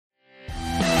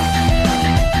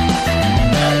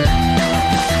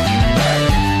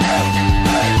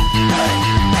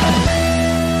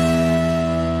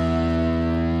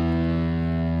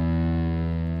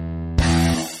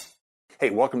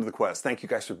Hey, welcome to The Quest. Thank you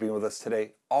guys for being with us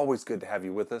today. Always good to have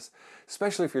you with us,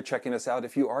 especially if you're checking us out.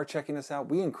 If you are checking us out,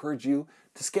 we encourage you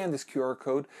to scan this QR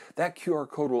code. That QR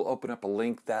code will open up a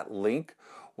link. That link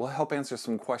will help answer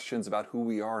some questions about who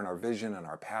we are and our vision and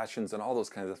our passions and all those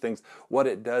kinds of things. What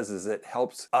it does is it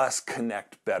helps us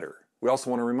connect better. We also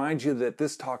want to remind you that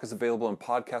this talk is available in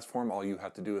podcast form. All you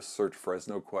have to do is search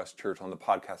Fresno Quest Church on the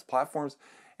podcast platforms,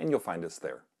 and you'll find us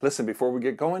there. Listen, before we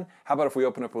get going, how about if we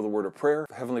open up with a word of prayer?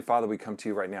 Heavenly Father, we come to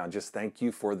you right now and just thank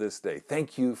you for this day.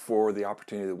 Thank you for the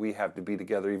opportunity that we have to be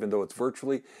together, even though it's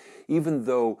virtually, even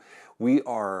though we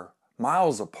are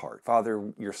miles apart.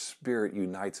 Father, your Spirit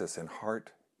unites us in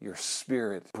heart. Your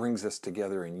Spirit brings us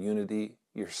together in unity.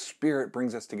 Your Spirit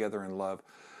brings us together in love.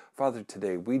 Father,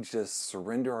 today we just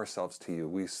surrender ourselves to you.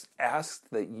 We ask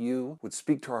that you would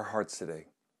speak to our hearts today.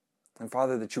 And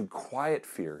Father, that you would quiet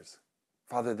fears.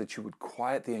 Father, that you would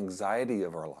quiet the anxiety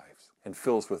of our lives and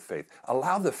fill us with faith.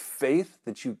 Allow the faith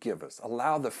that you give us,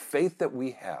 allow the faith that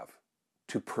we have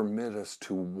to permit us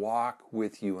to walk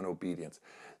with you in obedience,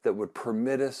 that would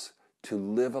permit us to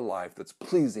live a life that's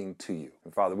pleasing to you.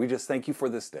 And Father, we just thank you for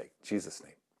this day. In Jesus'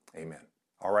 name, amen.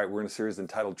 All right, we're in a series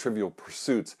entitled Trivial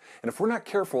Pursuits. And if we're not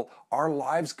careful, our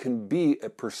lives can be a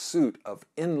pursuit of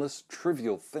endless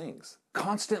trivial things.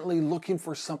 Constantly looking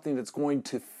for something that's going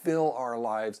to fill our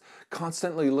lives,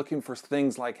 constantly looking for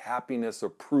things like happiness,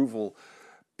 approval,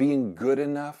 being good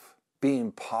enough,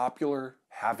 being popular,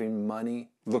 having money,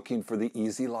 looking for the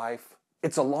easy life.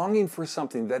 It's a longing for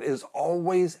something that is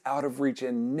always out of reach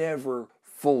and never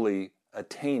fully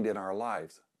attained in our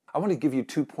lives. I want to give you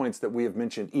 2 points that we have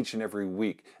mentioned each and every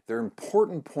week. They're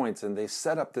important points and they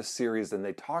set up this series and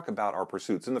they talk about our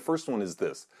pursuits. And the first one is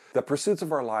this: the pursuits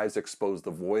of our lives expose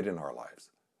the void in our lives.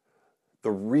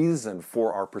 The reason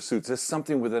for our pursuits is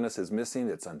something within us is missing,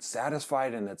 it's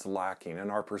unsatisfied, and it's lacking. And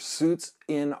our pursuits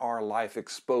in our life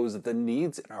expose the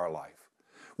needs in our life.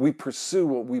 We pursue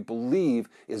what we believe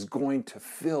is going to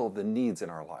fill the needs in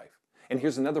our life. And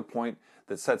here's another point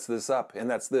that sets this up, and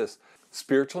that's this: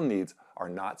 spiritual needs are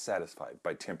not satisfied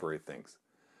by temporary things.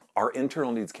 Our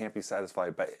internal needs can't be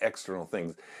satisfied by external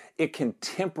things. It can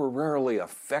temporarily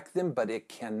affect them, but it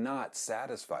cannot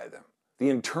satisfy them. The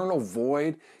internal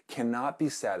void cannot be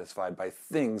satisfied by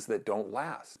things that don't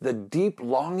last. The deep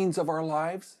longings of our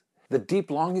lives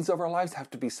have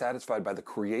to be satisfied by the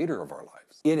Creator of our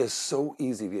lives. It is so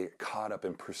easy to get caught up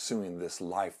in pursuing this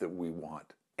life that we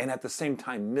want, and at the same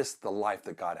time miss the life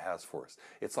that God has for us.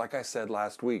 It's like I said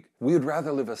last week, we would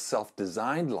rather live a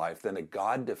self-designed life than a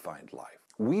God-defined life.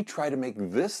 We try to make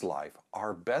this life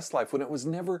our best life when it was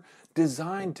never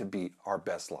designed to be our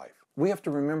best life. We have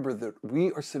to remember that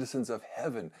we are citizens of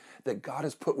heaven, that God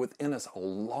has put within us a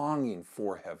longing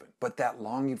for heaven. But that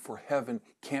longing for heaven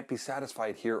can't be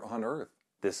satisfied here on earth.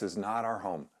 This is not our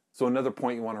home. So another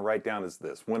point you want to write down is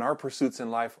this: when our pursuits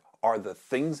in life are the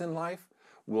things in life,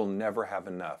 we'll never have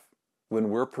enough. When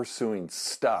we're pursuing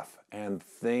stuff and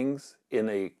things in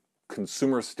a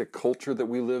consumeristic culture that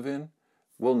we live in,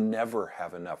 we'll never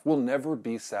have enough. We'll never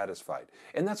be satisfied.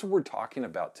 And that's what we're talking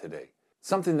about today.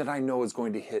 Something that I know is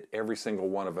going to hit every single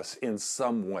one of us in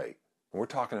some way. We're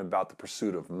talking about the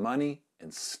pursuit of money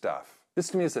and stuff. This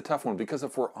to me is a tough one because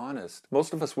if we're honest,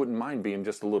 most of us wouldn't mind being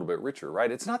just a little bit richer,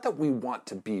 right? It's not that we want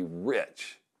to be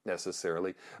rich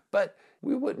necessarily, but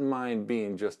we wouldn't mind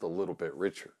being just a little bit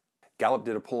richer. Gallup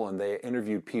did a poll and they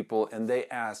interviewed people and they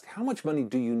asked, how much money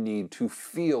do you need to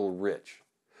feel rich?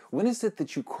 When is it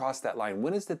that you cross that line?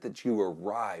 When is it that you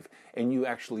arrive and you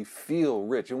actually feel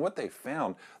rich? And what they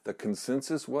found, the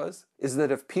consensus is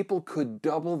that if people could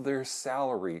double their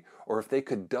salary or if they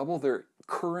could double their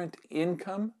current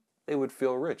income, they would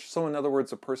feel rich. So in other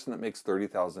words, a person that makes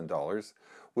 $30,000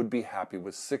 would be happy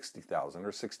with $60,000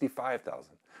 or $65,000.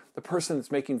 The person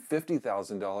that's making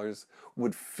 $50,000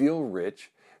 would feel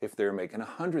rich if they're making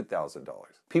 $100,000.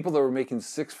 People that were making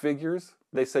six figures,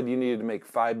 they said you needed to make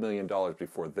 $5 million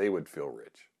before they would feel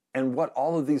rich. And what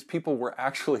all of these people were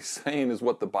actually saying is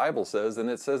what the Bible says, and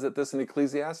it says it this in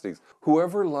Ecclesiastes: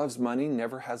 whoever loves money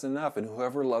never has enough, and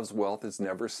whoever loves wealth is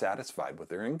never satisfied with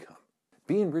their income.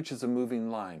 Being rich is a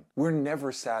moving line. We're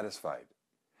never satisfied.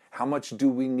 How much do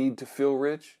we need to feel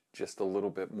rich? Just a little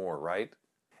bit more, right?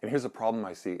 And here's a problem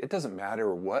I see. It doesn't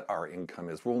matter what our income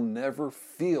is. We'll never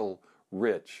feel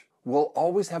rich. We'll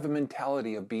always have a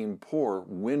mentality of being poor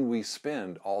when we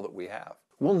spend all that we have.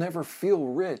 We'll never feel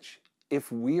rich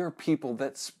if we are people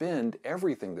that spend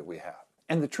everything that we have.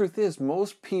 And the truth is,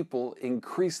 most people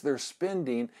increase their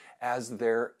spending as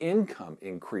their income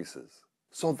increases.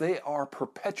 So they are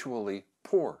perpetually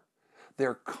poor.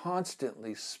 They're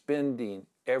constantly spending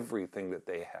everything that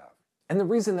they have. And the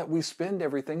reason that we spend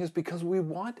everything is because we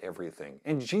want everything.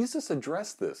 And Jesus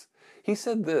addressed this. He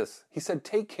said this. He said,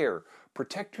 take care.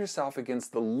 Protect yourself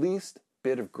against the least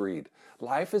bit of greed.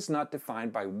 Life is not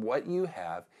defined by what you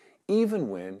have, even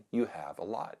when you have a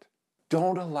lot.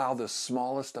 Don't allow the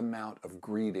smallest amount of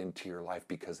greed into your life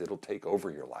because it'll take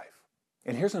over your life.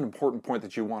 And here's an important point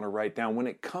that you want to write down. When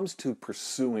it comes to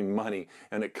pursuing money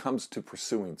and it comes to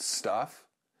pursuing stuff,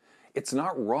 it's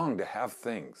not wrong to have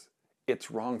things.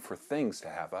 It's wrong for things to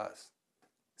have us.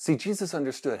 See, Jesus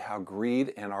understood how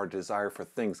greed and our desire for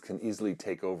things can easily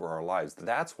take over our lives.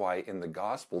 That's why in the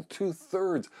gospel,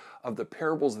 2/3 of the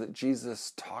parables that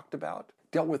Jesus talked about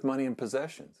dealt with money and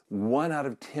possessions. 1 out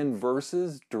of 10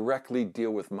 verses directly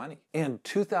deal with money. And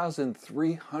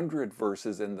 2,300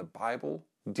 verses in the Bible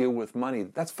deal with money.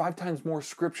 That's 5 times more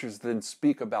scriptures than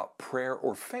speak about prayer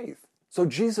or faith. So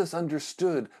Jesus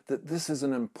understood that this is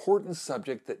an important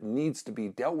subject that needs to be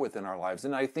dealt with in our lives.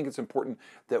 And I think it's important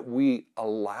that we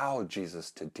allow Jesus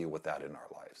to deal with that in our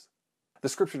lives. The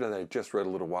scripture that I just read a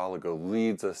little while ago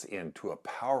leads us into a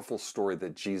powerful story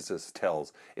that Jesus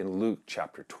tells in Luke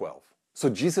chapter 12. So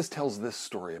Jesus tells this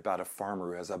story about a farmer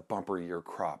who has a bumper year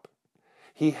crop.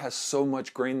 He has so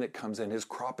much grain that comes in. His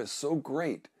crop is so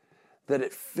great that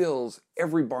it fills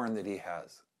every barn that he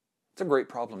has. It's a great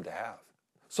problem to have.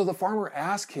 So the farmer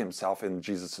asked himself in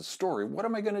Jesus' story, what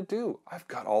am I going to do? I've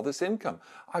got all this income.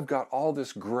 I've got all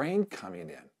this grain coming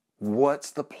in.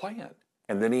 What's the plan?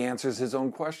 And then he answers his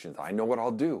own questions. I know what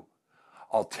I'll do.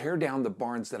 I'll tear down the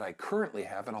barns that I currently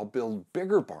have and I'll build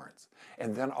bigger barns.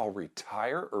 And then I'll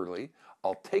retire early.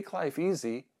 I'll take life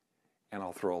easy and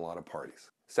I'll throw a lot of parties.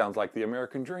 Sounds like the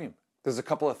American dream. There's a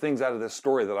couple of things out of this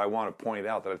story that I want to point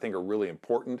out that I think are really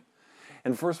important.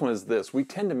 And the first one is this. We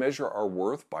tend to measure our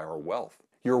worth by our wealth.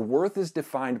 Your worth is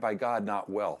defined by God, not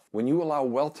wealth. When you allow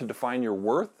wealth to define your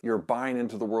worth, you're buying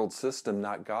into the world system,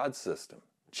 not God's system.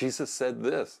 Jesus said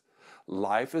this,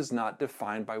 life is not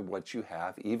defined by what you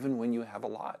have, even when you have a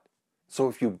lot. So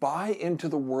if you buy into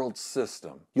the world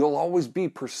system, you'll always be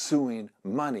pursuing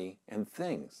money and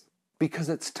things because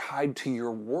it's tied to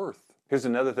your worth. Here's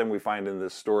another thing we find in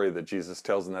this story that Jesus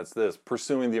tells, and that's this.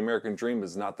 Pursuing the American dream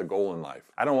is not the goal in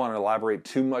life. I don't want to elaborate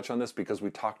too much on this because we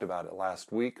talked about it last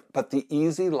week, but the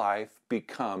easy life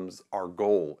becomes our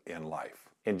goal in life.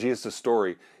 In Jesus'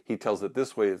 story, he tells it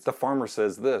this way. The farmer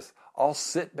says this, I'll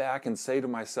sit back and say to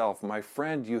myself, my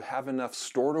friend, you have enough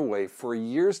stored away for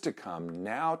years to come.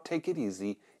 Now take it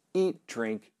easy, eat,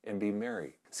 drink, and be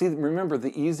merry. See, remember,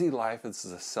 the easy life is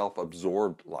a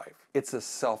self-absorbed life. It's a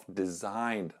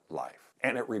self-designed life.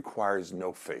 And it requires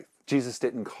no faith. Jesus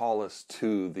didn't call us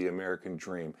to the American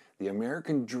dream. The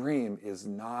American dream is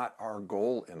not our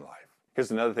goal in life. Here's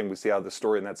another thing we see out of the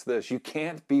story, and that's this. You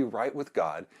can't be right with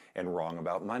God and wrong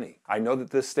about money. I know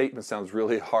that this statement sounds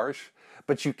really harsh,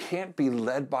 but you can't be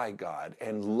led by God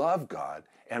and love God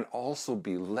and also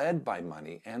be led by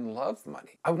money and love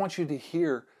money. I want you to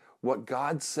hear what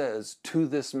God says to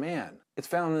this man. It's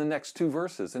found in the next 2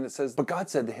 verses, and it says, but God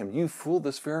said to him, you fool,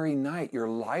 this very night your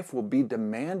life will be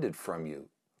demanded from you.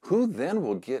 Who then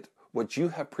will get what you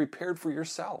have prepared for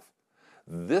yourself?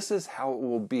 This is how it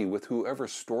will be with whoever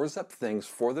stores up things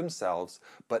for themselves,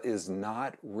 but is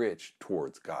not rich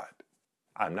towards God.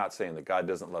 I'm not saying that God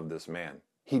doesn't love this man.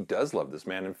 He does love this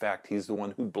man. In fact, he's the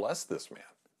one who blessed this man.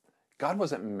 God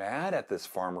wasn't mad at this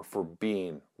farmer for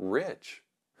being rich.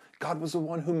 God was the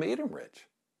one who made him rich.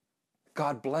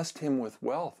 God blessed him with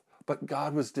wealth, but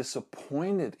God was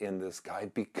disappointed in this guy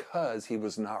because he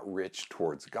was not rich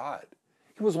towards God.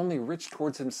 He was only rich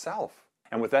towards himself.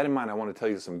 And with that in mind, I want to tell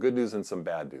you some good news and some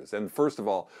bad news. And first of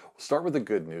all, we'll start with the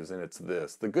good news, and it's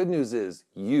this. The good news is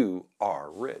you are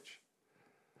rich.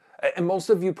 And most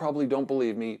of you probably don't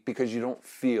believe me because you don't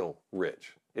feel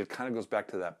rich. It kind of goes back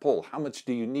to that poll. How much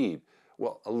do you need?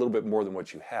 Well, a little bit more than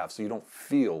what you have, so you don't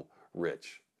feel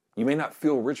rich. You may not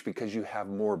feel rich because you have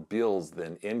more bills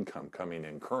than income coming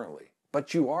in currently,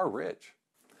 but you are rich.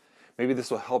 Maybe this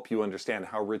will help you understand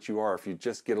how rich you are if you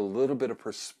just get a little bit of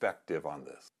perspective on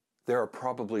this. There are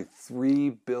probably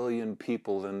 3 billion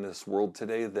people in this world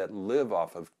today that live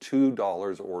off of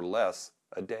 $2 or less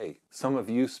a day. Some of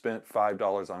you spent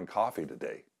 $5 on coffee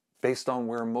today. Based on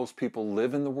where most people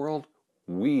live in the world,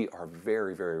 we are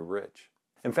very, very rich.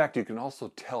 In fact, you can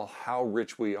also tell how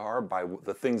rich we are by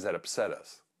the things that upset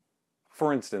us.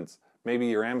 For instance, maybe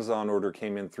your Amazon order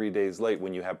came in 3 days late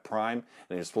when you have Prime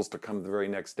and you're supposed to come the very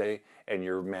next day and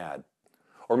you're mad.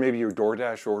 Or maybe your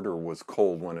DoorDash order was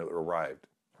cold when it arrived.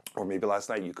 Or maybe last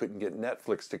night you couldn't get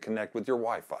Netflix to connect with your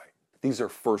Wi-Fi. These are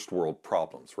first world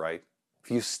problems, right? If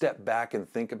you step back and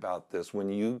think about this, when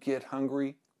you get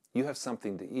hungry, you have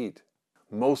something to eat.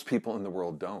 Most people in the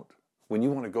world don't. When you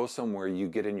want to go somewhere, you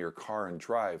get in your car and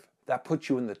drive. That puts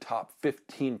you in the top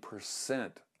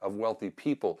 15% of wealthy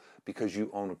people because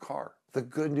you own a car. The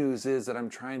good news is that I'm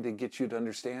trying to get you to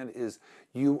understand is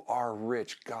you are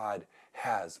rich. God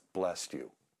has blessed you.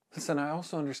 Listen, I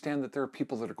also understand that there are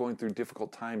people that are going through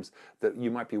difficult times, that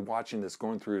you might be watching this,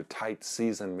 going through a tight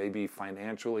season, maybe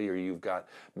financially, or you've got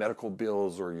medical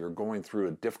bills, or you're going through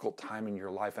a difficult time in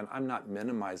your life. And I'm not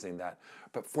minimizing that.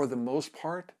 But for the most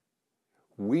part,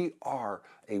 we are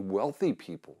a wealthy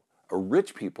people, a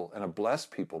rich people, and a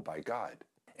blessed people by God.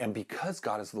 And because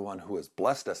God is the one who has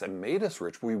blessed us and made us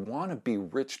rich, we want to be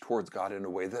rich towards God in a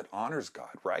way that honors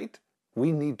God, right?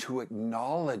 We need to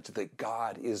acknowledge that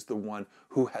God is the one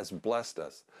who has blessed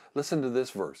us. Listen to this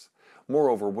verse.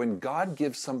 Moreover, when God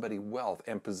gives somebody wealth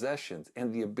and possessions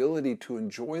and the ability to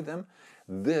enjoy them,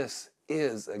 this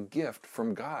is a gift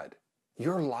from God.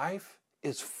 Your life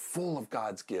is full of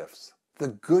God's gifts. The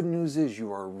good news is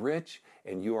you are rich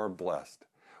and you are blessed.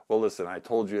 Well, listen, I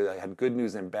told you I had good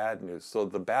news and bad news. So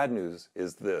the bad news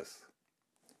is this: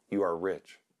 you are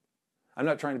rich. I'm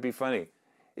not trying to be funny.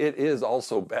 It is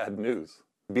also bad news.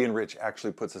 Being rich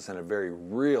actually puts us in a very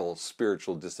real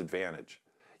spiritual disadvantage.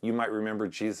 You might remember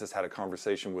Jesus had a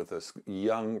conversation with this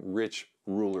young rich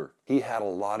ruler. He had a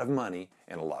lot of money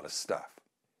and a lot of stuff.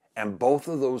 And both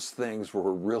of those things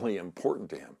were really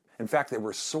important to him. In fact, they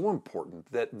were so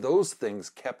important that those things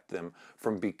kept them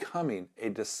from becoming a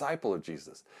disciple of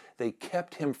Jesus. They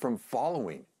kept him from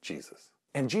following Jesus.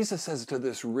 And Jesus says to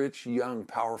this rich, young,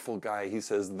 powerful guy, he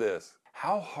says this: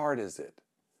 how hard is it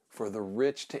for the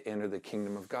rich to enter the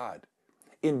kingdom of God?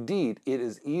 Indeed, it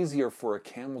is easier for a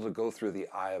camel to go through the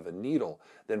eye of a needle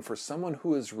than for someone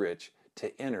who is rich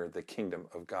to enter the kingdom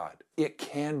of God. It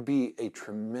can be a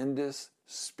tremendous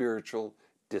spiritual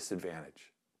disadvantage.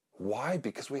 Why?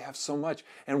 Because we have so much.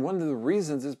 And one of the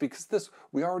reasons is because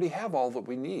we already have all that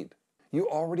we need. You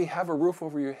already have a roof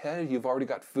over your head. You've already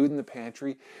got food in the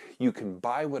pantry. You can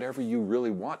buy whatever you really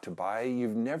want to buy.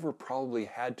 You've never probably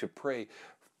had to pray,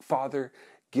 Father,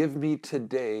 give me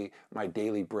today my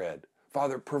daily bread.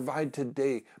 Father, provide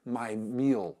today my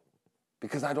meal,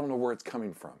 because I don't know where it's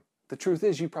coming from. The truth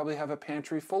is, you probably have a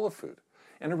pantry full of food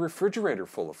and a refrigerator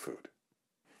full of food.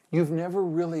 You've never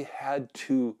really had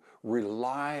to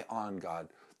rely on God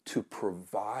to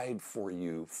provide for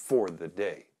you for the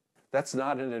day. That's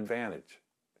not an advantage.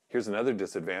 Here's another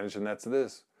disadvantage, and that's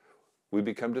this: we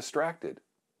become distracted.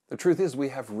 The truth is, we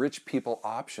have rich people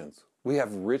options. We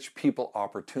have rich people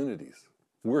opportunities.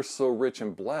 We're so rich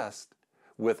and blessed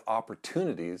with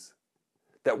opportunities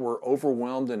that we're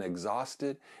overwhelmed and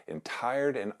exhausted and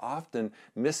tired and often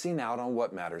missing out on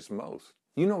what matters most.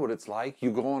 You know what it's like. You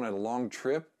go on a long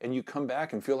trip and you come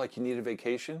back and feel like you need a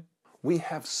vacation. We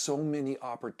have so many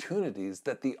opportunities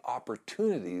that the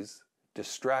opportunities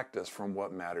distract us from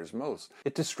what matters most.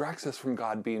 It distracts us from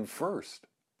God being first.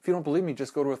 If you don't believe me,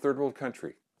 just go to a third world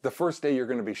country. The first day you're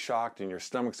going to be shocked and your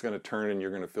stomach's going to turn and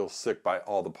you're going to feel sick by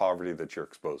all the poverty that you're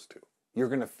exposed to. You're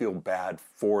going to feel bad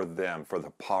for them, for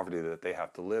the poverty that they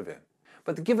have to live in.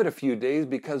 But give it a few days,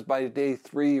 because by day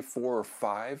 3, 4, or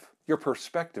 5, your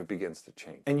perspective begins to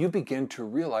change. And you begin to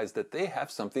realize that they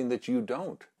have something that you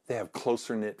don't. They have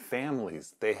closer knit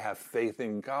families. They have faith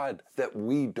in God that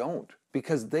we don't,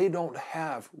 because they don't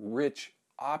have rich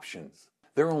options.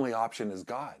 Their only option is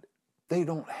God. They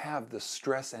don't have the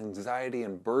stress, anxiety,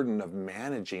 and burden of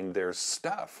managing their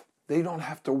stuff. They don't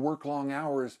have to work long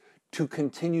hours to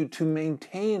continue to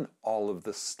maintain all of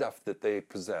the stuff that they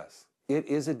possess. It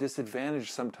is a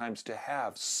disadvantage sometimes to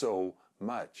have so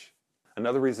much.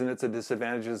 Another reason it's a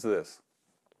disadvantage is this: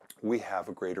 we have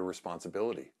a greater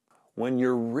responsibility. When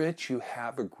you're rich, you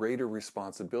have a greater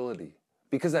responsibility.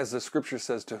 Because as the scripture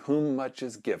says, to whom much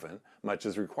is given, much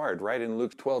is required. Right in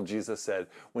Luke 12, Jesus said,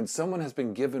 when someone has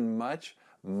been given much,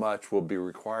 much will be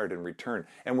required in return.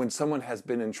 And when someone has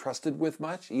been entrusted with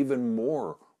much, even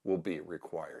more will be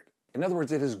required. In other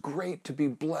words, it is great to be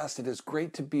blessed. It is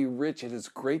great to be rich. It is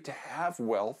great to have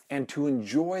wealth and to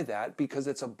enjoy that because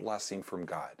it's a blessing from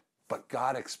God. But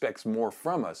God expects more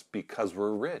from us because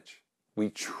we're rich. We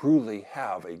truly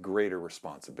have a greater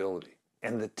responsibility.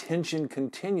 And the tension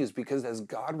continues because as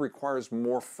God requires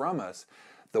more from us,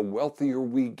 the wealthier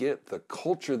we get, the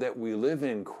culture that we live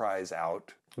in cries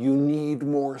out, you need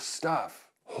more stuff.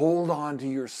 Hold on to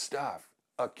your stuff.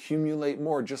 Accumulate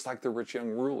more, just like the rich young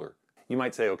ruler. You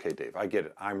might say, okay, Dave, I get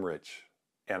it. I'm rich.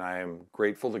 And I am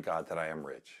grateful to God that I am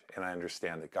rich. And I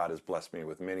understand that God has blessed me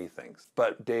with many things.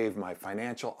 But Dave, my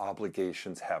financial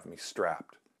obligations have me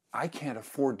strapped. I can't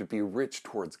afford to be rich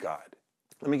towards God.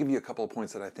 Let me give you a couple of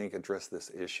points that I think address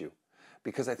this issue.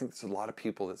 Because I think there's a lot of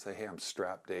people that say, hey, I'm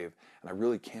strapped, Dave, and I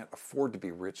really can't afford to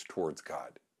be rich towards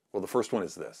God. Well, the first one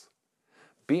is this.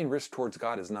 Being rich towards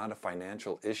God is not a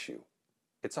financial issue.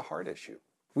 It's a heart issue.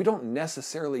 We don't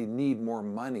necessarily need more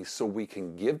money so we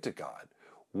can give to God.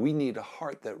 We need a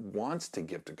heart that wants to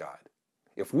give to God.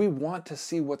 If we want to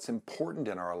see what's important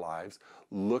in our lives,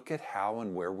 look at how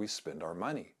and where we spend our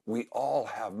money. We all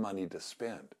have money to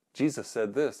spend. Jesus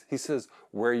said this. He says,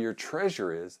 where your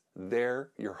treasure is,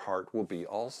 there your heart will be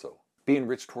also. Being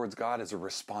rich towards God is a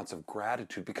response of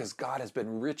gratitude because God has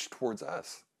been rich towards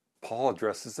us. Paul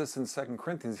addresses this in 2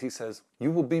 Corinthians. He says,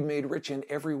 you will be made rich in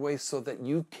every way so that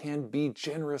you can be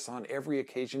generous on every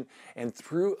occasion, and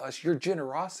through us your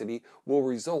generosity will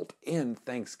result in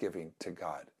thanksgiving to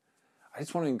God. I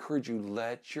just want to encourage you,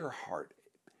 let your heart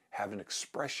have an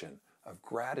expression of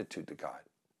gratitude to God.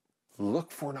 Look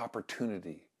for an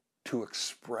opportunity to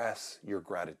express your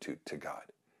gratitude to God.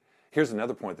 Here's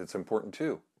another point that's important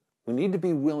too. We need to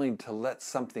be willing to let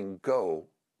something go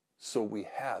so we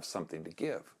have something to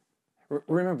give.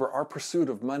 Remember, our pursuit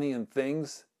of money and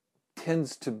things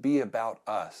tends to be about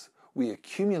us. We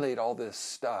accumulate all this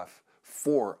stuff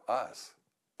for us.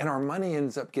 And our money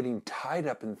ends up getting tied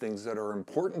up in things that are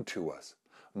important to us.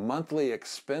 Monthly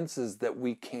expenses that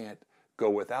we can't go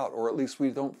without, or at least we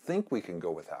don't think we can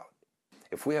go without.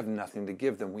 If we have nothing to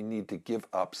give, then we need to give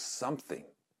up something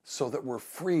so that we're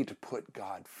free to put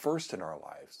God first in our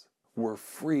lives. We're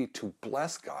free to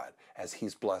bless God as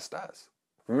He's blessed us.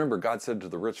 Remember, God said to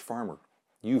the rich farmer,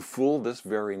 you fool, this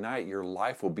very night your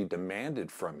life will be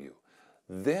demanded from you.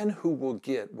 Then who will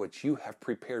get what you have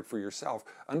prepared for yourself?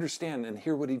 Understand and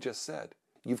hear what he just said.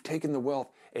 You've taken the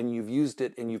wealth and you've used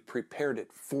it and you've prepared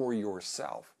it for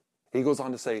yourself. He goes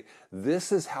on to say,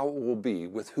 this is how it will be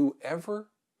with whoever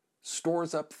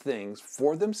stores up things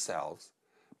for themselves,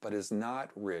 but is not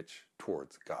rich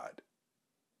towards God.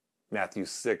 Matthew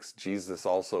 6, Jesus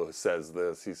also says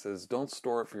this. He says, don't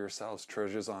store up for yourselves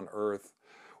treasures on earth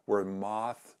where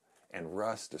moth and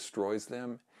rust destroys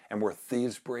them and where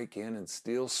thieves break in and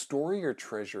steal. Store your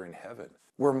treasure in heaven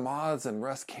where moths and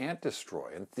rust can't destroy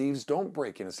and thieves don't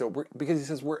break in and steal. Because he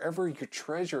says, wherever your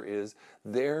treasure is,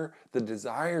 there the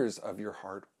desires of your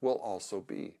heart will also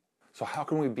be. So how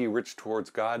can we be rich towards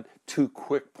God? 2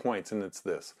 quick points, and it's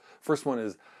this. First one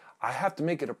is, I have to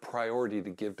make it a priority to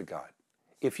give to God.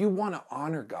 If you want to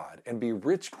honor God and be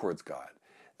rich towards God,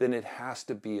 then it has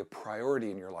to be a priority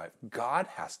in your life. God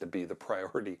has to be the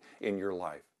priority in your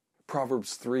life.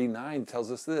 Proverbs 3:9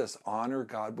 tells us this, honor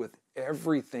God with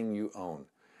everything you own.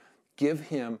 Give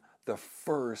Him the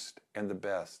first and the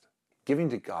best. Giving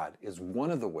to God is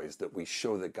one of the ways that we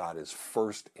show that God is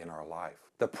first in our life,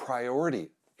 the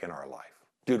priority in our life.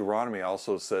 Deuteronomy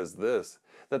also says this,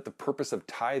 that the purpose of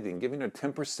tithing, giving a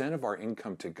 10% of our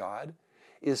income to God,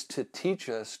 is to teach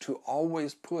us to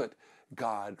always put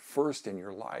God first in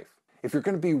your life. If you're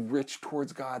going to be rich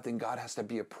towards God, then God has to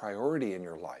be a priority in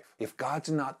your life. If God's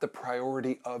not the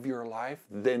priority of your life,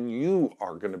 then you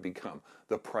are going to become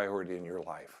the priority in your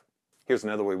life. Here's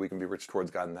another way we can be rich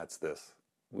towards God, and that's this.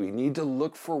 We need to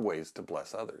look for ways to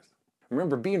bless others.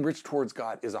 Remember, being rich towards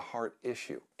God is a heart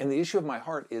issue. And the issue of my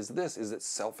heart is this, is it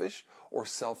selfish or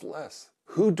selfless?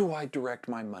 Who do I direct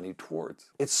my money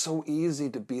towards? It's so easy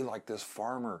to be like this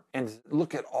farmer and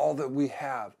look at all that we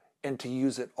have and to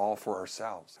use it all for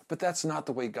ourselves. But that's not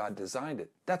the way God designed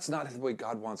it. That's not the way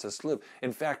God wants us to live.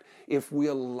 In fact, if we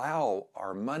allow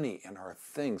our money and our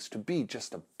things to be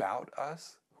just about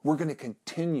us, we're going to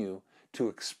continue to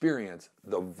experience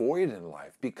the void in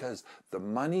life because the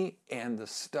money and the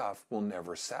stuff will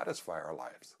never satisfy our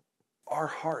lives. Our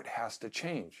heart has to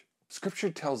change. Scripture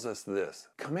tells us this,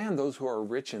 command those who are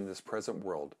rich in this present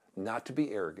world not to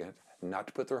be arrogant, not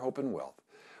to put their hope in wealth,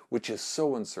 which is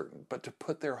so uncertain, but to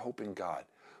put their hope in God,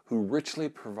 who richly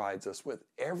provides us with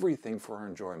everything for our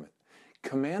enjoyment.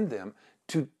 Command them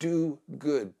to do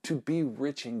good, to be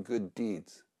rich in good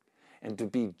deeds, and to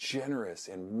be generous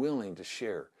and willing to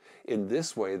share. In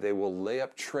this way, they will lay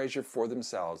up treasure for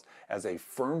themselves as a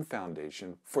firm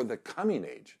foundation for the coming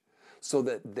age, so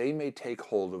that they may take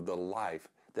hold of the life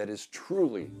that is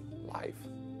truly life.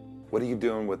 What are you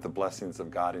doing with the blessings of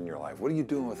God in your life? What are you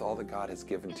doing with all that God has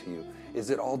given to you? Is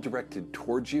it all directed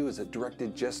towards you? Is it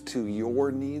directed just to your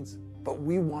needs? But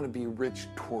we want to be rich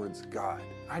towards God.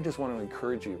 I just want to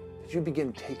encourage you that you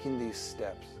begin taking these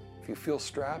steps. If you feel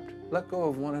strapped, let go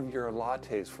of one of your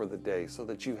lattes for the day so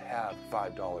that you have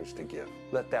 $5 to give.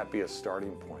 Let that be a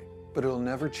starting point. But it'll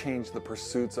never change the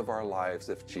pursuits of our lives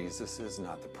if Jesus is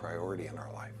not the priority in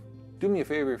our life. Do me a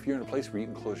favor, if you're in a place where you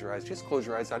can close your eyes, just close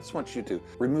your eyes. I just want you to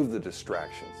remove the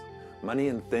distractions. Money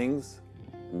and things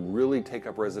really take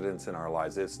up residence in our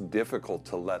lives. It's difficult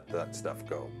to let that stuff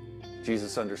go.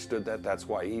 Jesus understood that. That's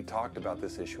why he talked about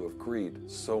this issue of greed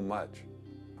so much.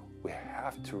 We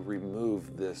have to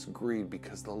remove this greed,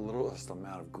 because the littlest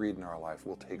amount of greed in our life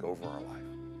will take over our life.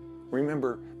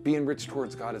 Remember, being rich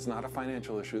towards God is not a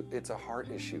financial issue, it's a heart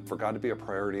issue. For God to be a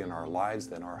priority in our lives,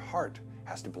 then our heart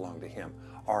has to belong to Him.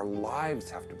 Our lives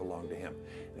have to belong to Him.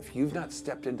 And if you've not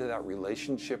stepped into that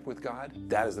relationship with God,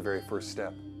 that is the very first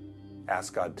step.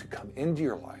 Ask God to come into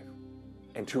your life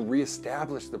and to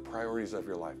reestablish the priorities of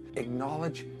your life.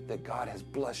 Acknowledge that God has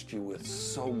blessed you with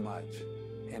so much,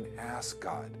 and ask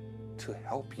God to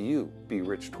help you be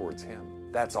rich towards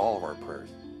Him. That's all of our prayers.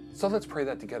 So let's pray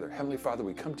that together. Heavenly Father,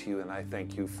 we come to you and I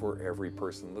thank you for every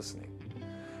person listening.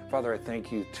 Father, I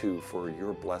thank you too for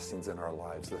your blessings in our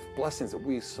lives, the blessings that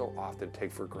we so often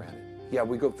take for granted. Yeah,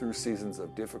 we go through seasons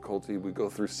of difficulty. We go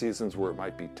through seasons where it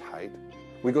might be tight.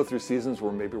 We go through seasons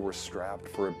where maybe we're strapped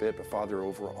for a bit, but Father,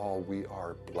 overall, we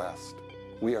are blessed.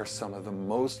 We are some of the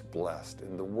most blessed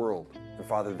in the world. And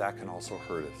Father, that can also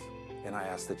hurt us. And I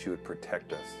ask that you would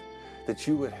protect us, that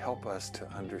you would help us to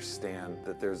understand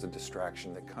that there's a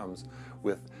distraction that comes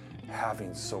with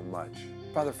having so much.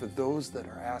 Father, for those that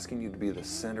are asking you to be the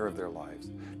center of their lives,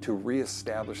 to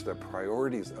reestablish the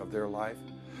priorities of their life,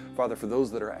 Father, for those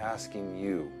that are asking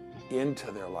you into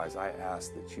their lives, I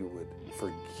ask that you would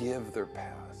forgive their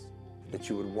past, that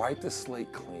you would wipe the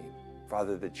slate clean.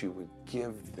 Father, that you would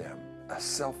give them a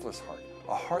selfless heart,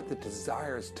 a heart that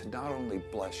desires to not only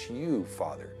bless you,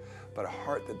 Father, but a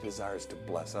heart that desires to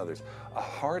bless others. A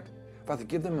heart, Father,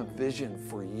 give them a vision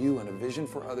for you and a vision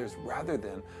for others rather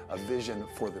than a vision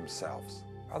for themselves.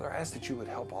 Father, I ask that you would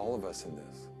help all of us in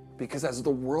this. Because as the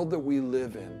world that we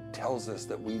live in tells us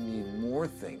that we need more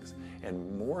things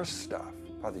and more stuff,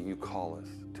 Father, you call us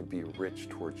to be rich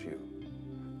towards you,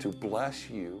 to bless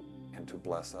you and to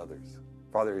bless others.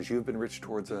 Father, as you've been rich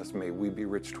towards us, may we be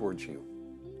rich towards you.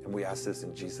 And we ask this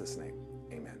in Jesus' name.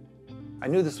 Amen. I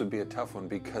knew this would be a tough one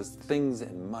because things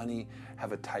and money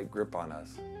have a tight grip on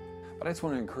us. But I just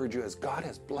want to encourage you, as God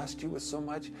has blessed you with so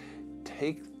much,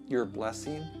 take your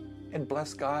blessing and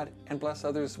bless God and bless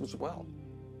others as well.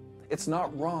 It's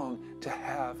not wrong to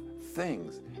have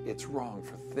things. It's wrong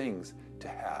for things to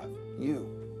have you.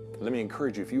 Let me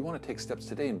encourage you, if you want to take steps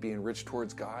today in being rich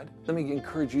towards God, let me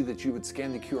encourage you that you would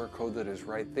scan the QR code that is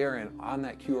right there, and on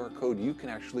that QR code you can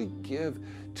actually give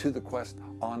to the Quest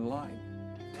online.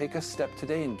 Take a step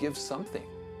today and give something,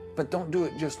 but don't do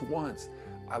it just once.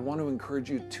 I want to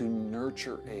encourage you to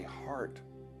nurture a heart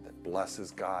that blesses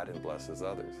God and blesses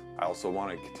others. I also want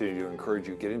to continue to encourage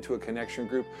you, get into a connection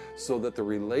group so that the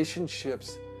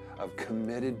relationships of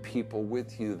committed people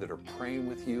with you that are praying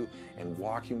with you and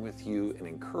walking with you and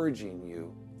encouraging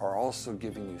you are also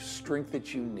giving you strength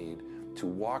that you need to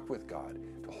walk with God,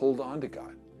 to hold on to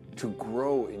God, to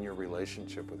grow in your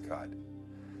relationship with God.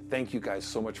 Thank you guys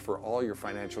so much for all your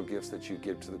financial gifts that you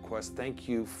give to the Quest. Thank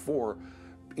you for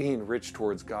being rich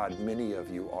towards God. Many of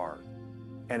you are.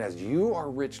 And as you are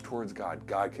rich towards God,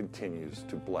 God continues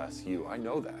to bless you. I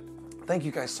know that. Thank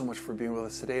you guys so much for being with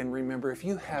us today. And remember, if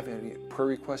you have any prayer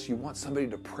requests, you want somebody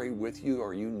to pray with you,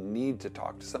 or you need to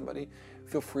talk to somebody,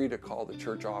 feel free to call the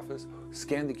church office.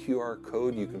 Scan the QR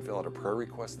code. You can fill out a prayer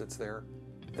request that's there.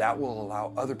 That will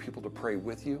allow other people to pray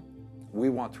with you. We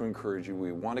want to encourage you.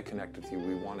 We want to connect with you.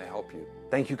 We want to help you.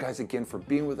 Thank you guys again for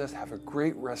being with us. Have a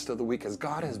great rest of the week. As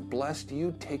God has blessed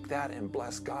you, take that and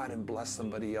bless God and bless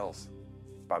somebody else.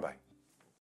 Bye-bye.